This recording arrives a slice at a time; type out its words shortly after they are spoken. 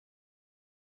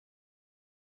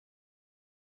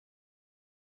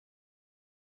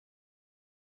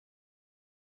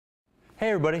Hey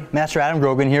everybody, Master Adam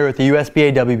Grogan here with the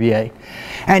USBA WBA.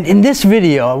 And in this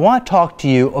video, I want to talk to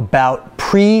you about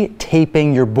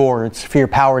pre-taping your boards for your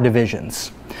power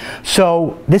divisions.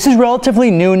 So this is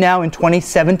relatively new now in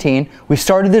 2017. We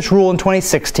started this rule in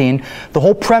 2016. The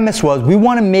whole premise was we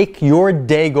want to make your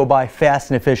day go by fast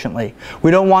and efficiently.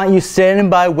 We don't want you sitting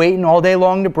by waiting all day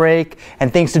long to break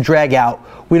and things to drag out.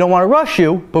 We don't want to rush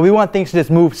you, but we want things to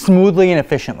just move smoothly and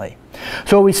efficiently.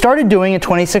 So what we started doing in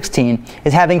 2016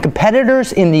 is having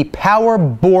competitors in the power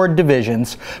board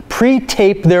divisions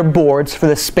pre-tape their boards for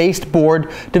the spaced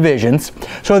board divisions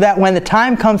so that when the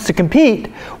time comes to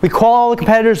compete, we call all the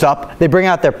competitors up, they bring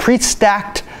out their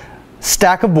pre-stacked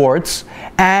stack of boards,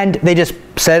 and they just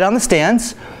set it on the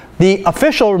stands. The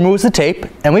official removes the tape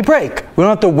and we break. We don't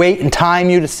have to wait and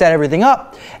time you to set everything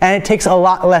up, and it takes a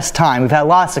lot less time. We've had a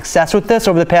lot of success with this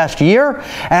over the past year,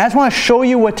 and I just want to show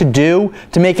you what to do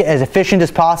to make it as efficient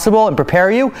as possible and prepare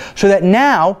you so that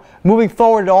now, moving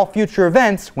forward at all future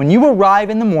events, when you arrive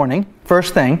in the morning,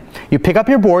 first thing, you pick up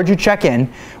your board, you check in.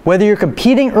 Whether you're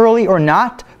competing early or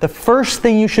not, the first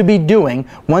thing you should be doing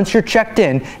once you're checked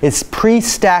in is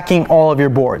pre-stacking all of your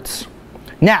boards.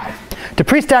 Now, to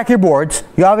pre-stack your boards,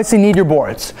 you obviously need your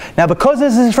boards. Now, because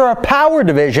this is for a power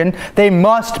division, they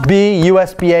must be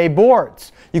USBA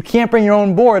boards. You can't bring your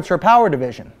own boards for a power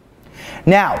division.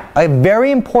 Now, a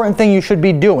very important thing you should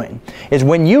be doing is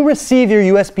when you receive your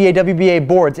USBA WBA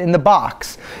boards in the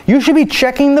box, you should be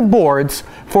checking the boards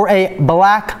for a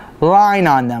black line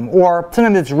on them, or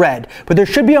sometimes it's red, but there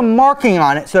should be a marking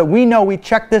on it so that we know we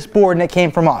checked this board and it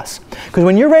came from us. Because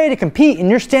when you're ready to compete and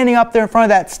you're standing up there in front of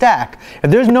that stack,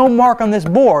 if there's no mark on this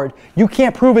board, you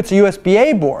can't prove it's a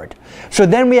USBA board. So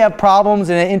then we have problems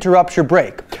and it interrupts your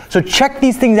break. So check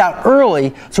these things out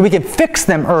early so we can fix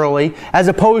them early as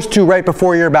opposed to right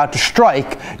before you're about to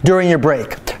strike during your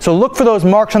break. So look for those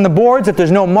marks on the boards. If there's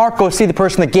no mark, go see the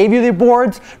person that gave you the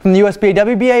boards from the USBA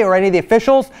WBA or any of the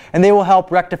officials, and they will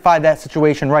help rectify that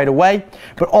situation right away.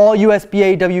 But all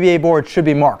USBA WBA boards should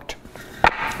be marked.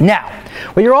 Now,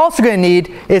 what you're also going to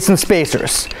need is some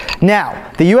spacers.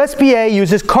 Now, the USBA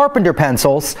uses carpenter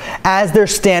pencils as their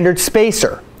standard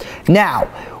spacer. Now,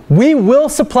 we will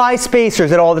supply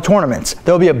spacers at all the tournaments.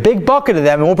 There will be a big bucket of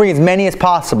them, and we'll bring as many as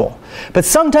possible. But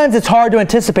sometimes it's hard to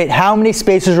anticipate how many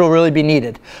spacers will really be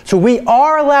needed. So we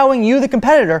are allowing you, the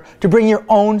competitor, to bring your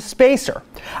own spacer.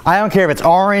 I don't care if it's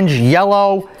orange,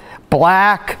 yellow,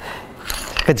 black,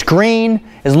 if it's green,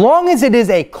 as long as it is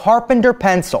a carpenter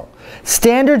pencil.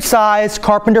 Standard size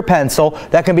carpenter pencil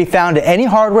that can be found at any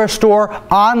hardware store,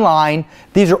 online.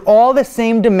 These are all the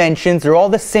same dimensions, they're all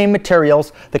the same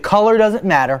materials, the color doesn't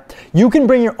matter. You can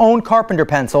bring your own carpenter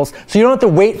pencils so you don't have to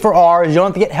wait for ours, you don't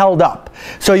have to get held up.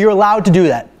 So you're allowed to do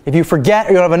that. If you forget or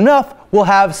you don't have enough, we'll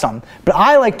have some. But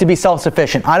I like to be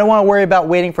self-sufficient. I don't want to worry about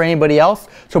waiting for anybody else.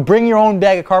 So bring your own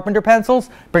bag of carpenter pencils,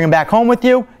 bring them back home with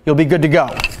you, you'll be good to go.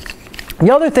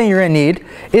 The other thing you're going to need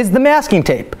is the masking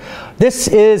tape. This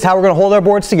is how we're going to hold our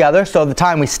boards together so the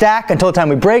time we stack until the time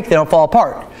we break, they don't fall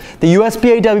apart. The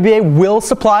USBA WBA will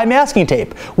supply masking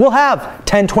tape. We'll have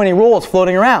 10, 20 rolls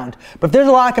floating around. But if there's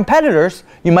a lot of competitors,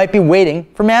 you might be waiting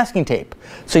for masking tape.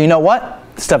 So you know what?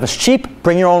 This stuff is cheap.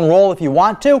 Bring your own roll if you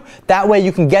want to. That way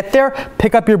you can get there,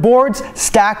 pick up your boards,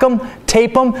 stack them,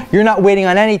 tape them. You're not waiting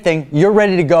on anything. You're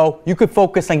ready to go. You could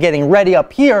focus on getting ready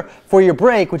up here for your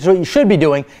break, which is what you should be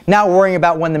doing, not worrying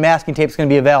about when the masking tape is going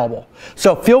to be available.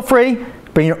 So feel free,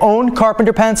 bring your own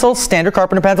carpenter pencils, standard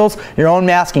carpenter pencils, your own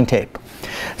masking tape.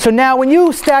 So now when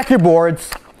you stack your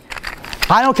boards,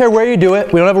 I don't care where you do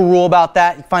it. We don't have a rule about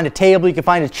that. You can find a table, you can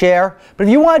find a chair. But if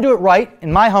you want to do it right,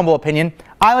 in my humble opinion,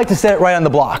 I like to set it right on the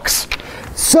blocks.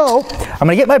 So I'm going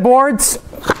to get my boards,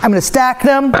 I'm going to stack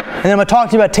them, and then I'm going to talk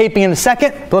to you about taping in a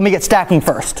second, but let me get stacking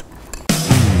first.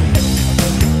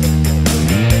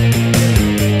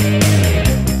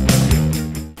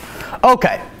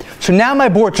 Okay, so now my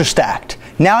boards are stacked.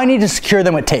 Now I need to secure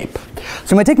them with tape. So I'm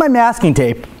going to take my masking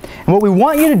tape, and what we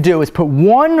want you to do is put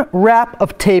one wrap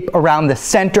of tape around the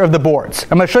center of the boards.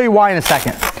 I'm going to show you why in a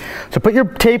second. So put your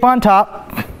tape on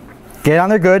top, get it on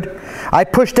there good. I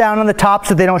push down on the top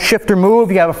so they don't shift or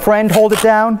move. You have a friend hold it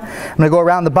down. I'm going to go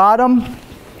around the bottom.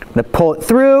 I'm going to pull it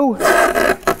through,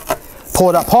 pull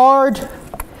it up hard,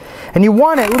 and you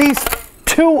want at least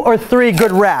 2 or 3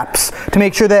 good wraps to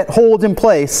make sure that holds in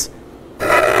place.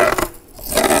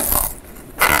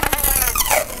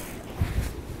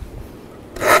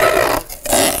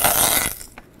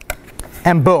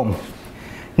 And boom.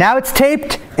 Now it's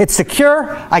taped, it's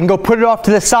secure, I can go put it off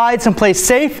to the side someplace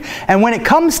safe, and when it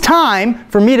comes time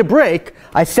for me to break,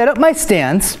 I set up my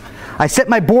stands, I set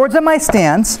my boards on my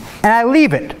stands, and I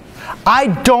leave it. I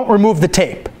don't remove the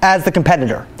tape as the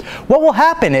competitor. What will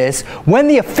happen is when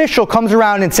the official comes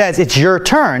around and says it's your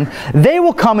turn, they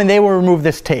will come and they will remove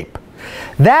this tape.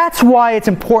 That's why it's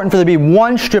important for there to be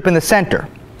one strip in the center.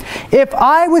 If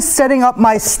I was setting up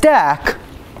my stack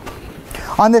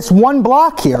on this one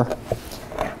block here,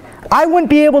 I wouldn't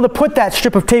be able to put that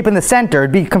strip of tape in the center.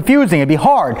 It'd be confusing, it'd be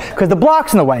hard, because the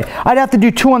block's in the way. I'd have to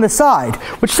do two on the side,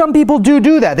 which some people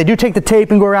do that. They do take the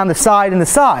tape and go around the side and the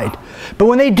side. But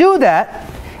when they do that,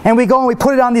 and we go and we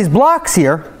put it on these blocks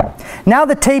here, now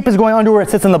the tape is going under where it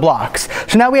sits on the blocks.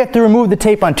 So now we have to remove the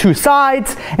tape on two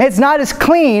sides, and it's not as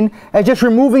clean as just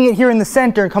removing it here in the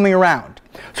center and coming around.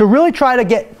 So really try to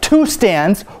get two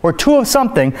stands, or two of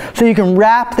something, so you can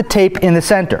wrap the tape in the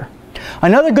center.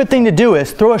 Another good thing to do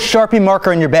is throw a Sharpie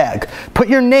marker in your bag. Put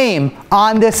your name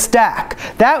on this stack.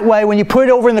 That way, when you put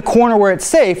it over in the corner where it's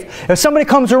safe, if somebody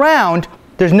comes around,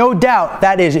 there's no doubt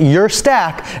that is your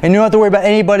stack, and you don't have to worry about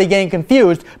anybody getting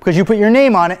confused because you put your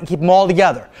name on it and keep them all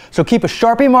together. So keep a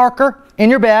Sharpie marker in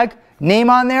your bag, name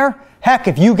on there. Heck,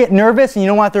 if you get nervous and you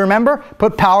don't want to remember,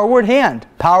 put power word hand,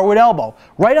 power word elbow,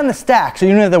 right on the stack so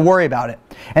you don't have to worry about it.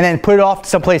 And then put it off to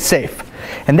someplace safe.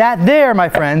 And that there, my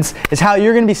friends, is how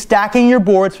you're going to be stacking your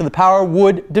boards for the power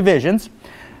wood divisions.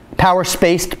 Power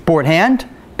spaced board hand,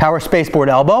 power spaced board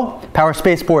elbow, power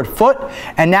spaced board foot,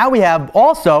 and now we have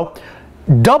also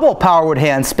double power wood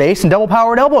hand space and double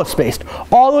power wood elbow spaced.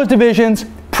 All those divisions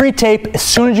pre-tape as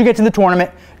soon as you get to the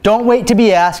tournament. Don't wait to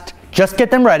be asked, just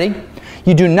get them ready.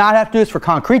 You do not have to do this for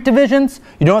concrete divisions.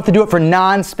 You don't have to do it for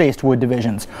non-spaced wood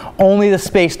divisions. Only the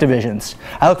spaced divisions.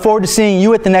 I look forward to seeing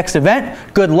you at the next event.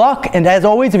 Good luck, and as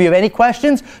always, if you have any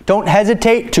questions, don't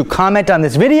hesitate to comment on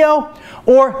this video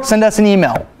or send us an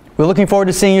email. We're looking forward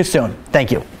to seeing you soon.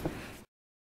 Thank you.